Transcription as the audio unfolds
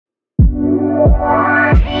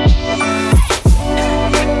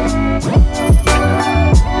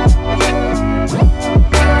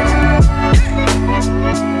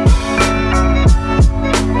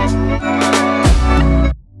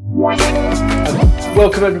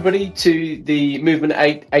Welcome everybody to the Movement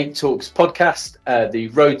 8 Talks podcast, the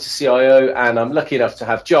Road to CIO, and I'm lucky enough to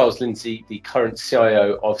have Giles Lindsay, the current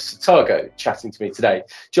CIO of Satago, chatting to me today.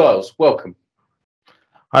 Giles, welcome.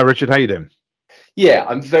 Hi Richard, how you doing? Yeah,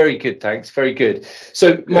 I'm very good, thanks. Very good.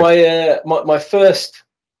 So good. My first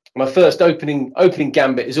opening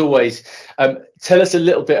gambit is always tell us a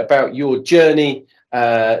little bit about your journey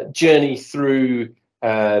through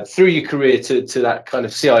your career to that kind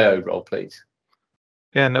of CIO role, please.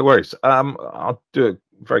 Yeah, no worries. I'll do it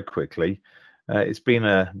very quickly. It's been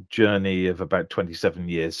a journey of about 27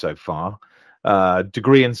 years so far.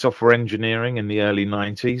 Degree in software engineering in the early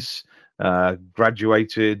 90s.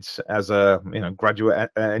 Graduated as a graduate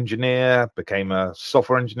engineer, became a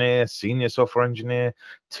software engineer, senior software engineer,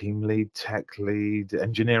 team lead, tech lead,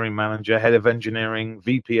 engineering manager, head of engineering,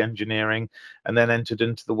 VP engineering, and then entered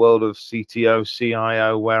into the world of CTO,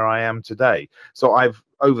 CIO, where I am today. So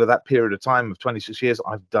over that period of time of 26 years,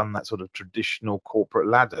 I've done that sort of traditional corporate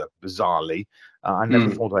ladder, bizarrely. I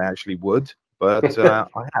never thought I actually would, but I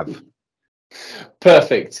have.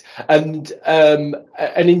 Perfect. And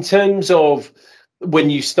in terms of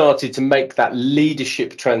when you started to make that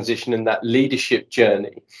leadership transition and that leadership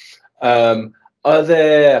journey, were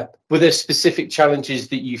there specific challenges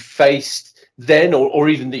that you faced then, or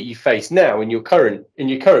even that you face now in your current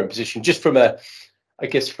position, just from a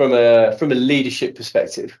leadership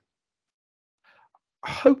perspective?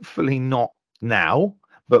 Hopefully not now,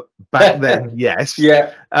 but back then, yes.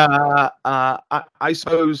 Yeah. I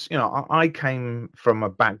suppose, I came from a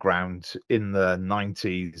background in the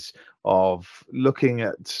 90s of looking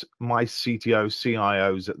at my CTO,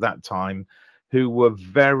 CIOs at that time, who were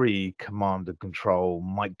very command and control,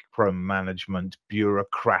 micromanagement,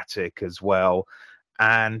 bureaucratic as well.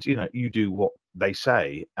 And, you do what they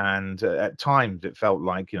say. And at times it felt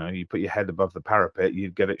like, you put your head above the parapet,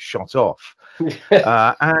 you'd get it shot off.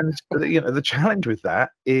 And, the challenge with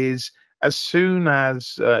that is as soon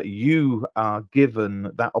as you are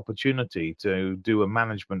given that opportunity to do a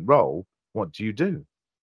management role, what do?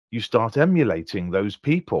 You start emulating those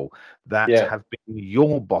people that have been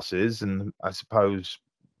your bosses, and I suppose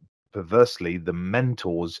perversely the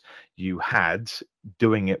mentors you had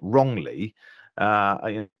doing it wrongly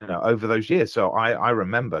over those years. So I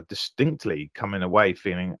remember distinctly coming away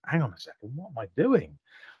feeling, hang on a second, what am I doing?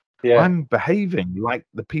 I'm behaving like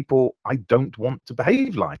the people I don't want to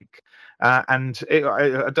behave like. I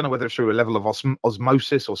don't know whether it's through a level of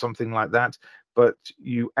osmosis or something like that, but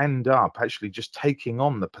you end up actually just taking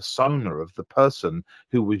on the persona of the person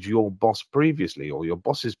who was your boss previously, or your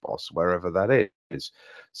boss's boss, wherever that is.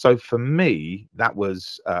 So for me, that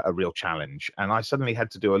was a real challenge. And I suddenly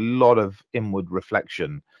had to do a lot of inward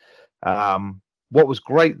reflection. What was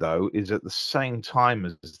great, though, is at the same time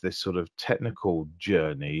as this sort of technical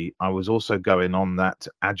journey, I was also going on that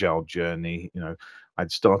agile journey.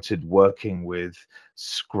 I'd started working with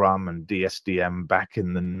Scrum and DSDM back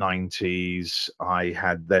in the 90s. I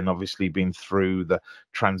had then obviously been through the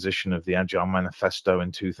transition of the Agile Manifesto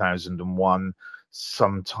in 2001.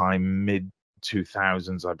 Sometime mid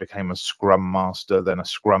 2000s, I became a Scrum Master, then a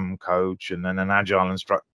Scrum Coach, and then an Agile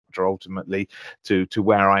instructor, ultimately to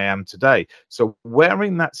where I am today. So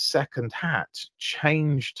wearing that second hat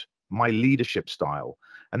changed my leadership style.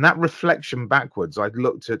 And that reflection backwards, I'd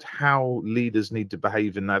looked at how leaders need to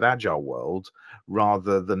behave in that agile world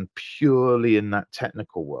rather than purely in that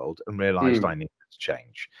technical world, and realized I needed to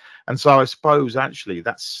change. And so I suppose actually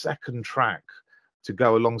that second track to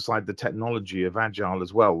go alongside the technology of agile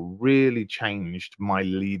as well really changed my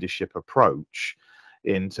leadership approach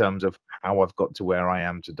in terms of how I've got to where I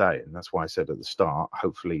am today. And that's why I said at the start,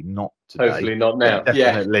 hopefully not today. Hopefully not now.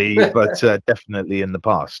 Definitely, but definitely in the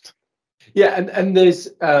past. Yeah, and there's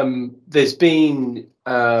been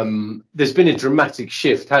a dramatic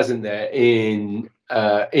shift, hasn't there, in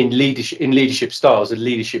leadership styles and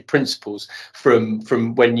leadership principles from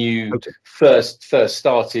when you first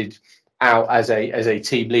started out as a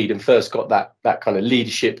team lead and first got that kind of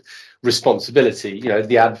leadership responsibility.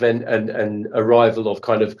 The advent and arrival of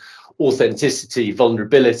kind of authenticity,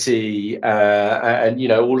 vulnerability,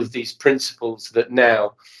 and all of these principles that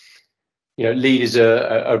now leaders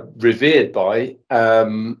are revered by.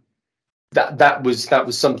 That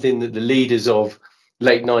was something that the leaders of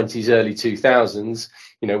late 90s, early 2000s,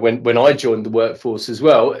 when I joined the workforce as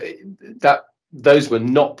well, that those were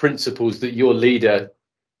not principles that your leader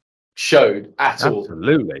showed at all.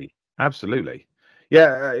 Absolutely.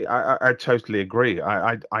 Yeah, I totally agree.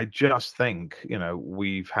 I just think,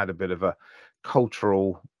 we've had a bit of a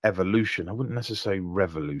cultural evolution. I wouldn't necessarily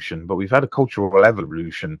revolution, but we've had a cultural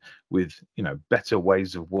evolution with, better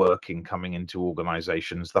ways of working coming into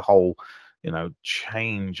organizations. The whole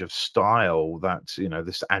change of style that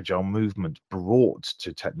this agile movement brought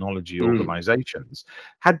to technology Mm. organizations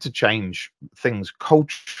had to change things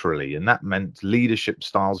culturally, and that meant leadership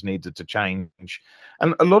styles needed to change.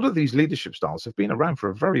 And a lot of these leadership styles have been around for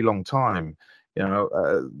a very long time. you know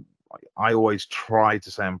uh, I always try to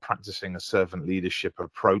say I'm practicing a servant leadership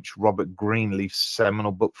approach. Robert Greenleaf's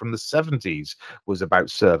seminal book from the 70s was about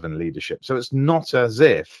servant leadership. So it's not as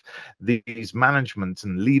if these management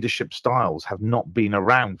and leadership styles have not been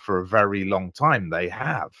around for a very long time. They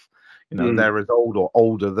have. They're as old or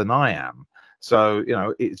older than I am. So,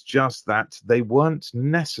 it's just that they weren't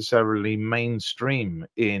necessarily mainstream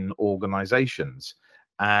in organizations.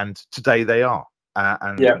 And today they are.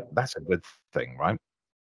 And Yeah. that's a good thing, right?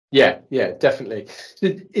 Yeah, definitely.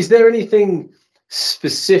 Is there anything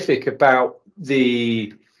specific about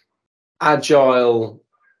the agile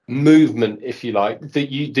movement, if you like,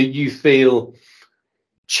 that you feel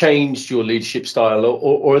changed your leadership style,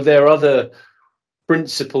 or are there other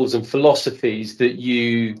principles and philosophies that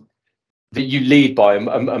you lead by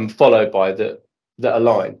and follow by that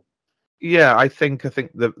align? Yeah, I think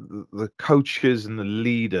the coaches and the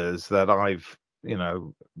leaders that I've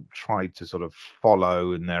tried to sort of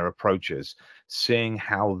follow in their approaches, seeing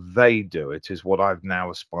how they do it is what I've now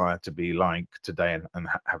aspired to be like today, and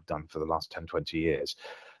have done for the last 10, 20 years.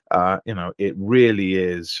 It really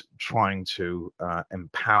is trying to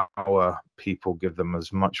empower people, give them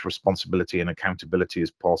as much responsibility and accountability as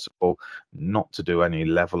possible, not to do any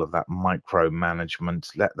level of that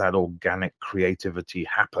micromanagement, let that organic creativity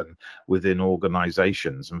happen within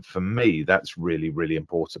organizations. And for me, that's really, really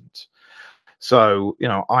important. So,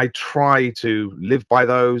 I try to live by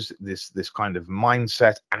those, this kind of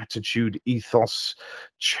mindset, attitude, ethos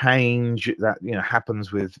change that,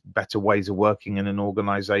 happens with better ways of working in an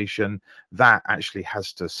organization. That actually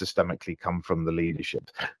has to systemically come from the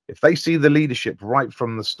leadership. If they see the leadership right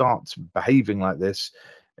from the start behaving like this,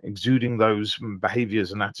 exuding those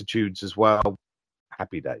behaviors and attitudes as well,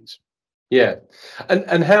 happy days. Yeah.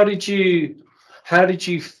 And how did you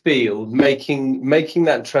feel making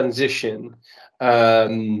that transition,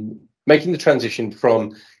 making the transition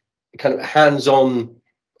from kind of hands-on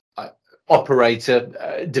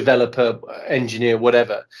operator, developer, engineer,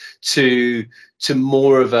 whatever, to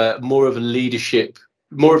more of a leadership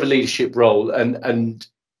role, and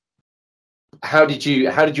how did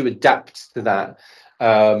you adapt to that,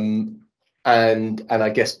 and I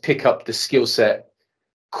guess pick up the skill set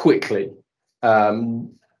quickly,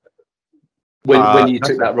 when you That's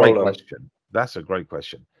took a that great role on? question. That's a great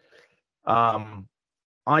question. Um,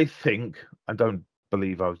 I think I don't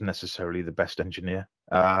believe I was necessarily the best engineer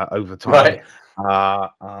over time. Right. Uh,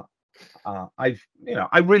 uh, I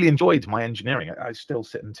really enjoyed my engineering. I still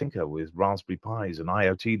sit and tinker with Raspberry Pis and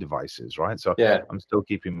IoT devices, right? So Yeah. I'm still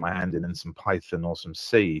keeping my hand in some Python or some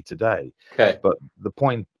C today. Okay. But the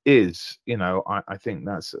point is, I think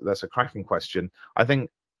that's a cracking question. I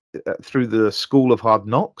think through the school of hard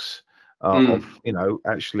knocks, of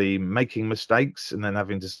actually making mistakes and then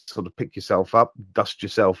having to sort of pick yourself up, dust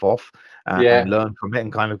yourself off, and Yeah. learn from it,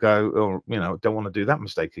 and kind of go, oh, don't want to do that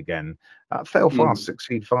mistake again. Fail fast,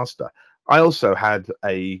 succeed faster. I also had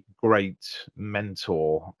a great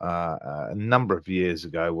mentor a number of years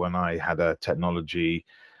ago when I had a technology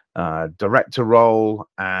director role,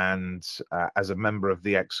 and as a member of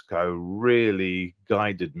the exco, really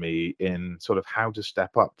guided me in sort of how to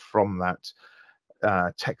step up from that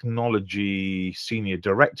technology senior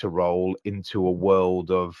director role into a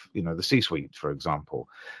world of the C-suite, for example.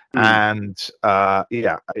 And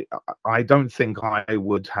I don't think I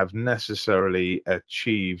would have necessarily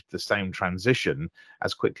achieved the same transition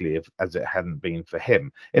as quickly as it hadn't been for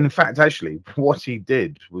him. In fact, actually, what he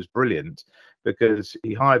did was brilliant, because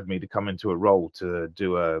he hired me to come into a role to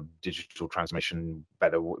do a digital transformation,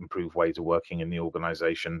 better improved ways of working in the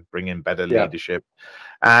organization, bring in better Yeah. leadership,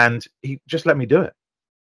 and he just let me do it.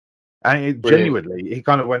 And Brilliant. genuinely, he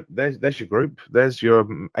kind of went, there's your group, there's your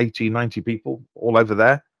 80, 90 people all over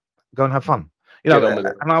there, go and have fun. Get on with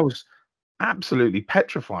it. And I was absolutely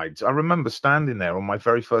petrified. I remember standing there on my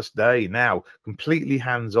very first day, now completely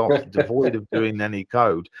hands off, devoid of doing any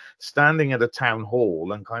code, standing at a town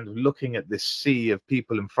hall and kind of looking at this sea of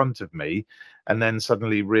people in front of me, and then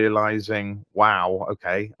suddenly realizing, wow,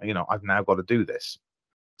 okay, I've now got to do this.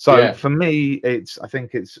 So Yeah. for me, I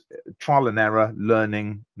think it's trial and error,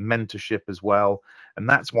 learning, mentorship as well. And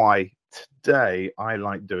that's why today I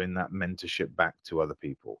like doing that mentorship back to other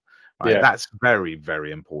people. Right? Yeah. That's very,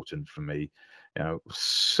 very important for me.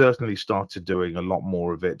 certainly started doing a lot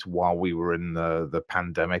more of it while we were in the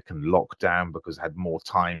pandemic and lockdown, because I had more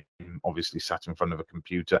time, obviously sat in front of a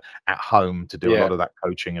computer at home to do a lot of that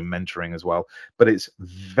coaching and mentoring as well. But it's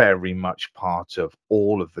very much part of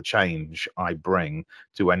all of the change I bring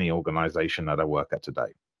to any organization that I work at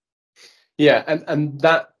today. Yeah, and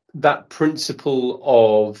that principle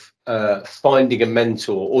of finding a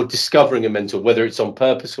mentor or discovering a mentor, whether it's on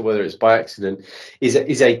purpose or whether it's by accident,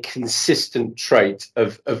 is a consistent trait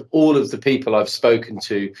of all of the people I've spoken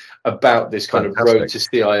to about this kind of road to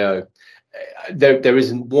CIO. There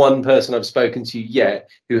isn't one person I've spoken to yet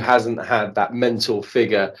who hasn't had that mentor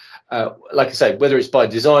figure. Like I say, whether it's by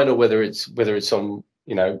design or whether it's on,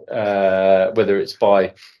 whether it's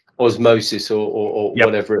by osmosis or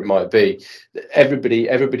whatever it might be,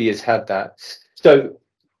 everybody has had that. So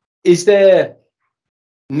is there,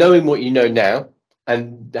 knowing what you know now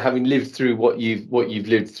and having lived through what you've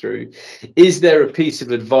lived through, is there a piece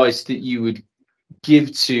of advice that you would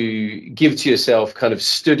give to yourself, kind of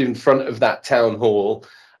stood in front of that town hall,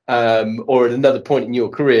 or at another point in your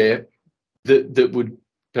career, that would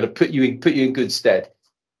kind of put you in good stead?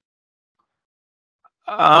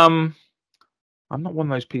 I'm not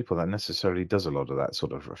one of those people that necessarily does a lot of that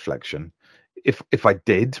sort of reflection. If I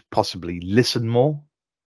did, possibly listen more,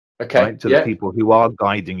 right, to the people who are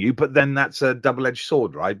guiding you. But then that's a double-edged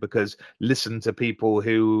sword, right? Because listen to people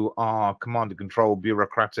who are command and control,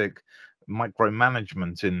 bureaucratic,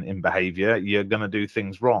 micromanagement in behavior, you're going to do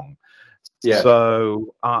things wrong.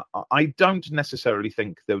 So I don't necessarily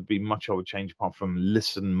think there would be much I would change apart from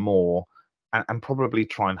listen more and probably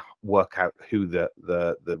try and work out who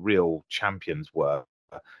the real champions were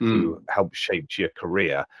who helped shape your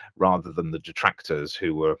career, rather than the detractors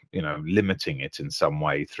who were, limiting it in some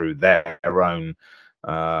way through their own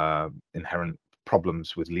inherent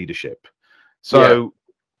problems with leadership. So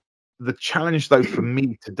the challenge, though, for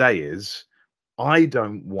me today is I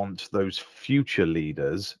don't want those future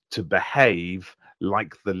leaders to behave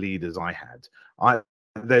like the leaders I had.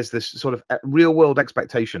 There's this sort of real world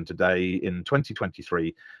expectation today in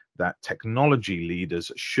 2023 that technology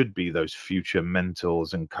leaders should be those future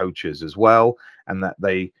mentors and coaches as well, and that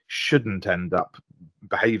they shouldn't end up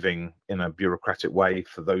behaving in a bureaucratic way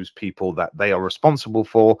for those people that they are responsible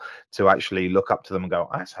for, to actually look up to them and go,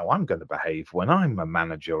 that's how I'm going to behave when I'm a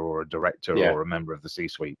manager or a director or a member of the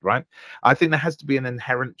C-suite, right? I think there has to be an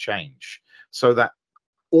inherent change so that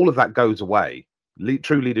all of that goes away.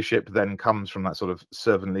 True leadership then comes from that sort of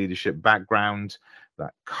servant leadership background,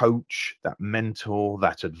 that coach, that mentor,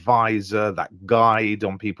 that advisor, that guide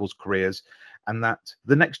on people's careers, and that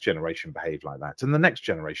the next generation behave like that, and the next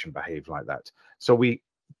generation behave like that. So we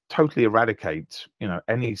totally eradicate,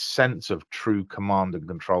 any sense of true command and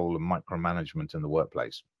control and micromanagement in the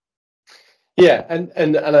workplace. Yeah,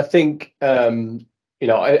 and I think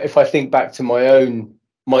if I think back to my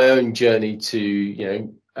own journey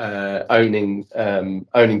to owning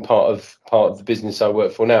part of the business I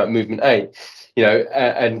work for now at Movement 8,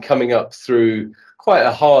 and coming up through quite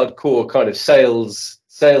a hardcore kind of sales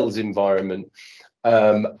environment,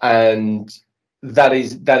 and that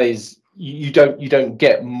is you don't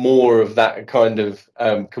get more of that kind of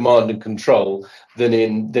command and control than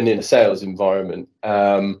in a sales environment,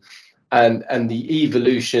 and the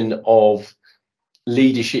evolution of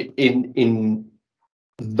leadership in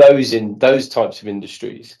those types of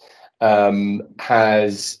industries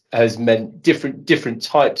has meant different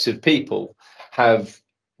types of people have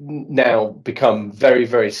now become very,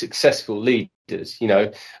 very successful leaders,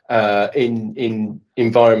 in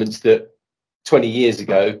environments that 20 years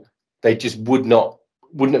ago they just wouldn't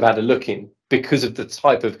have had a look in, because of the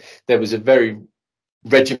type of, there was a very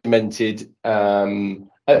regimented, there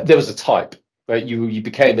was a type, right? You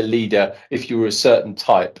became a leader if you were a certain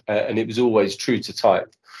type, and it was always true to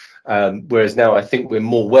type. Whereas now I think we're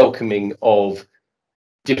more welcoming of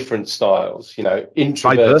different styles,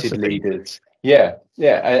 introverted leaders.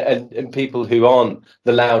 And people who aren't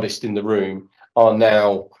the loudest in the room are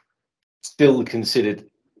now still considered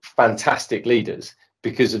fantastic leaders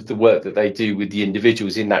because of the work that they do with the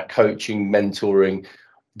individuals in that coaching, mentoring,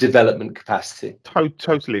 development capacity.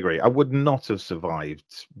 Totally agree. I would not have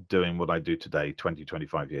survived doing what I do today 20,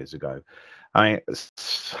 25 years ago.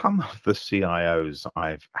 Some of the CIOs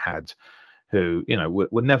I've had who,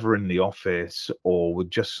 were never in the office or would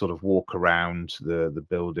just sort of walk around the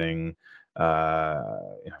building,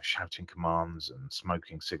 shouting commands and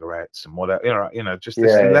smoking cigarettes and whatever, just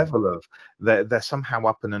this level of they're somehow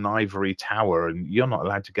up in an ivory tower and you're not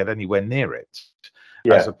allowed to get anywhere near it.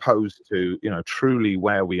 As opposed to, truly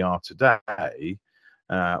where we are today,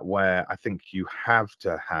 where I think you have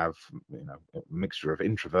to have, a mixture of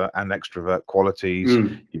introvert and extrovert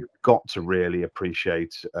qualities. You've got to really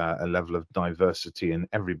appreciate a level of diversity in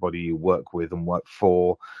everybody you work with and work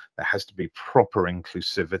for. There has to be proper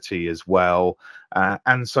inclusivity as well.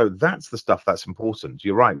 And so that's the stuff that's important.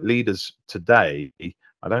 You're right. Leaders today,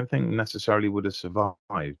 I don't think necessarily would have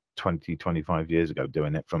survived 20, 25 years ago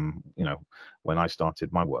doing it from, when I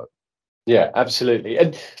started my work. Yeah, absolutely.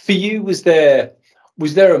 And for you, was there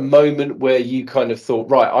a moment where you kind of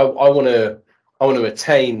thought, right, I want to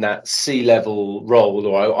attain that C-level role,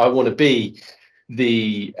 or I want to be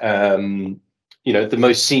the the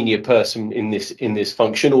most senior person in this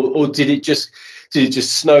function, or did it just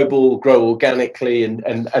snowball, grow organically,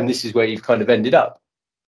 and this is where you've kind of ended up?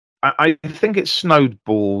 I think it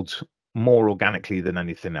snowballed more organically than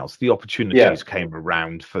anything else. The opportunities came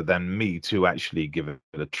around for then me to actually give it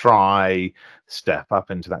a try, step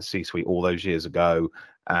up into that C-suite all those years ago,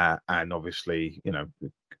 and obviously,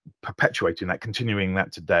 perpetuating that, continuing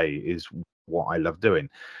that today is what I love doing.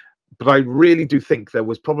 But I really do think there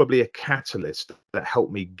was probably a catalyst that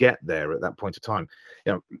helped me get there at that point of time.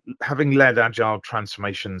 Having led agile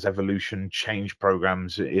transformations, evolution, change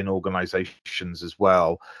programs in organizations as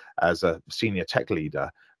well as a senior tech leader,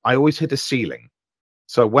 I always hit a ceiling.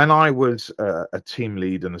 So when I was a team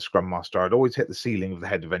lead and a scrum master, I'd always hit the ceiling of the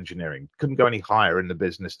head of engineering. Couldn't go any higher in the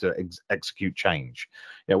business to execute change.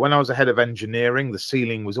 When I was a head of engineering, the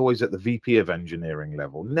ceiling was always at the VP of engineering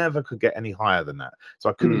level. Never could get any higher than that. So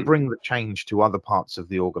I couldn't bring the change to other parts of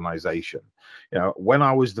the organization. When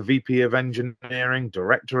I was the VP of engineering,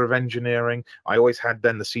 director of engineering, I always had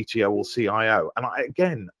then the CTO or CIO. And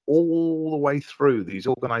again, all the way through these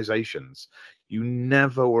organizations, you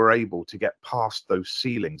never were able to get past those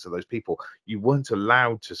ceilings of those people. You weren't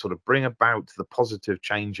allowed to sort of bring about the positive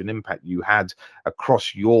change and impact you had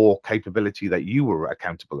across your capability that you were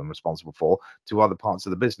accountable and responsible for to other parts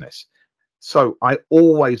of the business. So I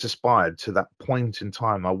always aspired to that point in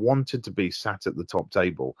time. I wanted to be sat at the top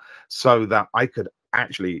table so that I could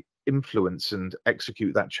actually influence and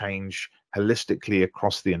execute that change holistically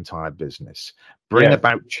across the entire business, bring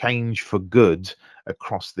about change for good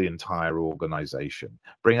across the entire organization,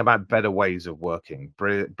 bring about better ways of working,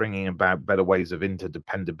 bringing about better ways of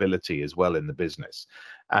interdependability as well in the business.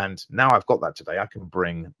 And now I've got that today. I can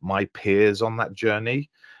bring my peers on that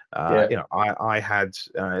journey. I had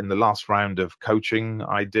in the last round of coaching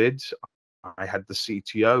I had the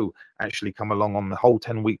CTO actually come along on the whole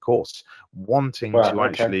 10-week course, wanting to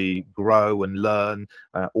actually grow and learn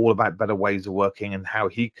all about better ways of working and how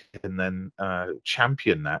he can then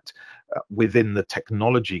champion that within the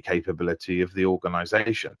technology capability of the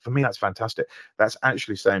organization. For me, that's fantastic. That's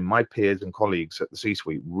actually saying my peers and colleagues at the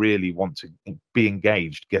C-suite really want to be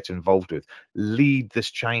engaged, get involved with, lead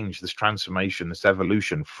this change, this transformation, this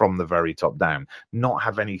evolution from the very top down, not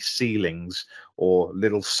have any ceilings or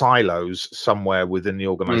little silos somewhere within the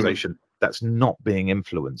organization that's not being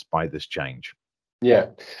influenced by this change.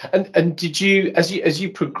 And did you, as you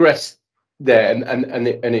progressed there, and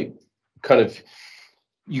it kind of,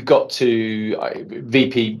 you got to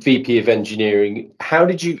VP of engineering, how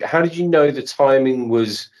did you know the timing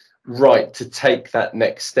was right to take that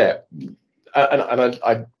next step?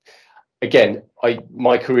 My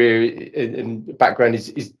career and background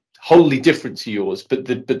is wholly different to yours, but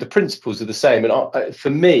the principles are the same. And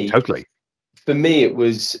for me, it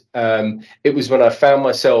was when I found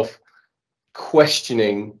myself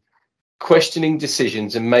questioning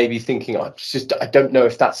decisions and maybe thinking, I don't know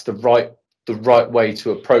if that's the right way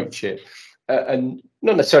to approach it, and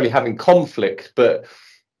not necessarily having conflict, but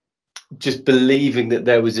just believing that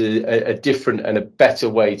there was a different and a better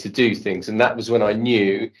way to do things. And that was when I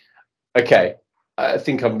knew, okay, I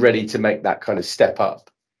think I'm ready to make that kind of step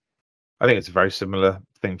up. I think it's a very similar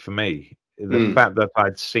thing for me. The fact that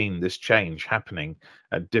I'd seen this change happening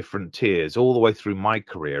at different tiers all the way through my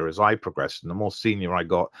career as I progressed, and the more senior I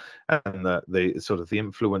got, and the sort of the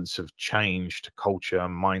influence of change to culture,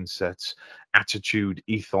 mindsets, attitude,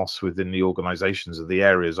 ethos within the organizations of the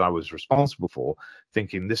areas I was responsible for,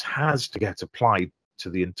 thinking this has to get applied to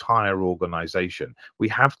the entire organization. We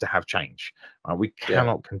have to have change. We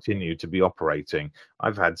cannot continue to be operating.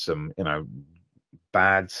 I've had some,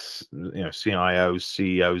 bad CIOs,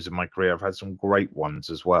 CEOs in my career. I've had some great ones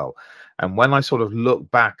as well. And when I sort of look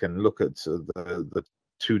back and look at the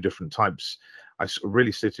two different types, I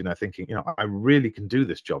really sit in there thinking, I really can do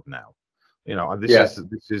this job now. This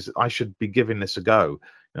is I should be giving this a go.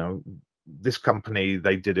 This company,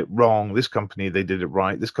 they did it wrong. This company, they did it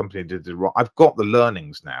right. This company did it wrong. I've got the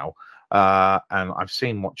learnings now, and I've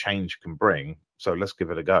seen what change can bring. So let's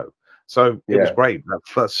give it a go. So it was Yeah. great. That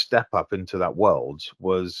first step up into that world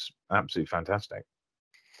was absolutely fantastic.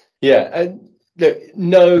 Yeah. And look,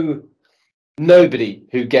 nobody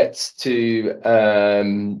who gets to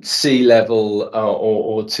C-level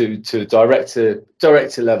or to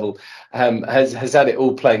director level has had it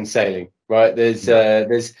all plain sailing, right? There's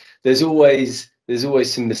always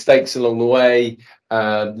some mistakes along the way.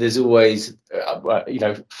 There's always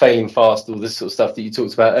failing fast, all this sort of stuff that you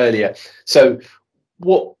talked about earlier. So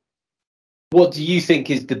what do you think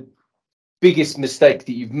is the biggest mistake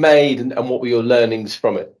that you've made, and what were your learnings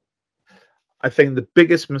from it? I think the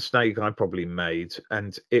biggest mistake I probably made,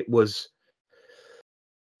 and it was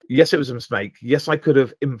a mistake. Yes, I could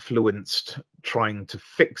have influenced trying to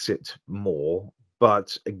fix it more,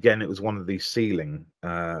 but again, it was one of these ceiling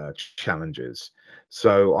challenges.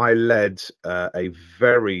 So I led a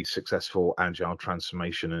very successful agile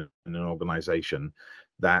transformation in an organization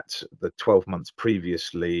that the 12 months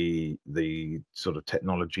previously, the sort of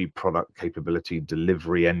technology, product capability,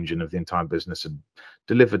 delivery engine of the entire business had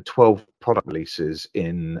delivered 12 product releases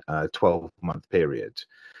in a 12-month period.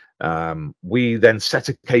 We then set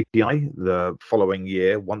a KPI the following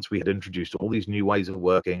year once we had introduced all these new ways of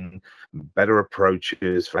working, better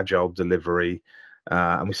approaches for agile delivery.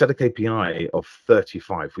 And we set a KPI of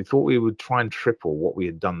 35. We thought we would try and triple what we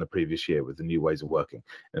had done the previous year with the new ways of working.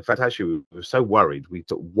 In fact, actually, we were so worried, we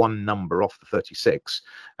took one number off the 36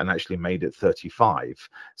 and actually made it 35.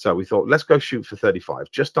 So we thought, let's go shoot for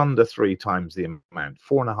 35, just under 3 times the amount.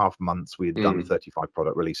 4.5 months, we had done 35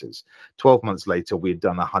 product releases. 12 months later, we had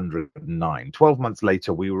done 109. 12 months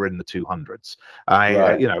later, we were in the 200s.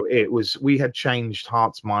 We had changed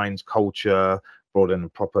hearts, minds, culture, brought in a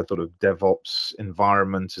proper sort of DevOps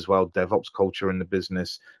environment as well, DevOps culture in the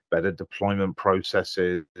business, better deployment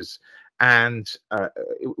processes, and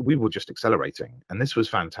we were just accelerating. And this was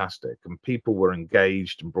fantastic, and people were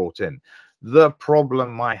engaged and brought in. The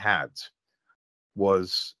problem I had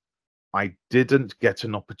was I didn't get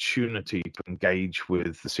an opportunity to engage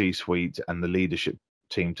with the C-suite and the leadership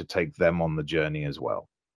team to take them on the journey as well.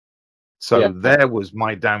 So there was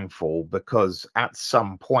my downfall, because at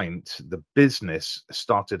some point the business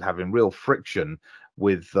started having real friction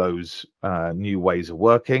with those new ways of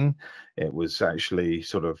working. It was actually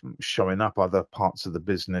sort of showing up other parts of the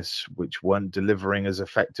business which weren't delivering as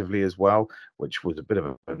effectively as well, which was a bit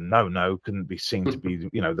of a no-no. Couldn't be seen to be,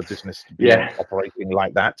 the business to be operating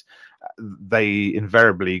like that. They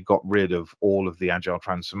invariably got rid of all of the agile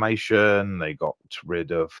transformation. They got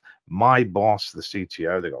rid of my boss, the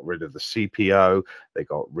CTO. They got rid of the CPO. They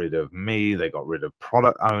got rid of me. They got rid of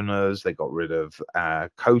product owners. They got rid of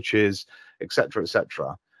coaches, etc.,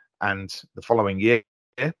 etc. And the following year,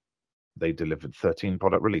 they delivered 13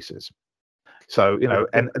 product releases. So,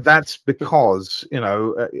 and that's because,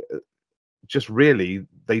 just really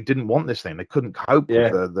they didn't want this thing. They couldn't cope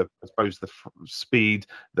with the I suppose the speed,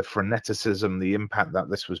 the freneticism, the impact that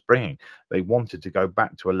this was bringing. They wanted to go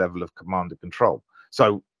back to a level of command and control.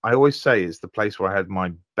 So I always say it's the place where I had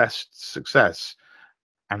my best success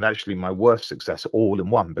and actually my worst success all in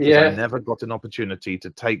one, because I never got an opportunity to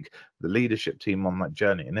take the leadership team on that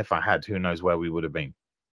journey. And if I had, who knows where we would have been.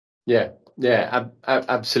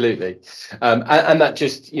 Absolutely. And that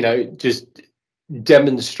just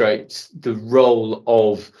demonstrates the role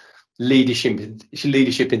of leadership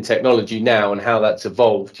in technology now, and how that's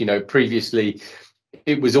evolved. Previously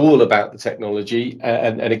it was all about the technology,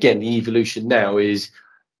 and again, the evolution now is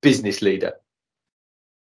business leader.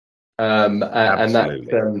 And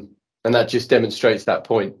that just demonstrates that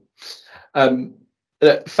point.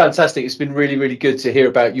 Fantastic. It's been really, really good to hear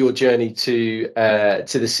about your journey to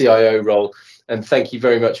the CIO role, and thank you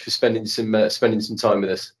very much for spending some time with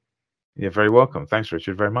us. You're very welcome. Thanks,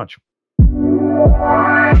 Richard, very much.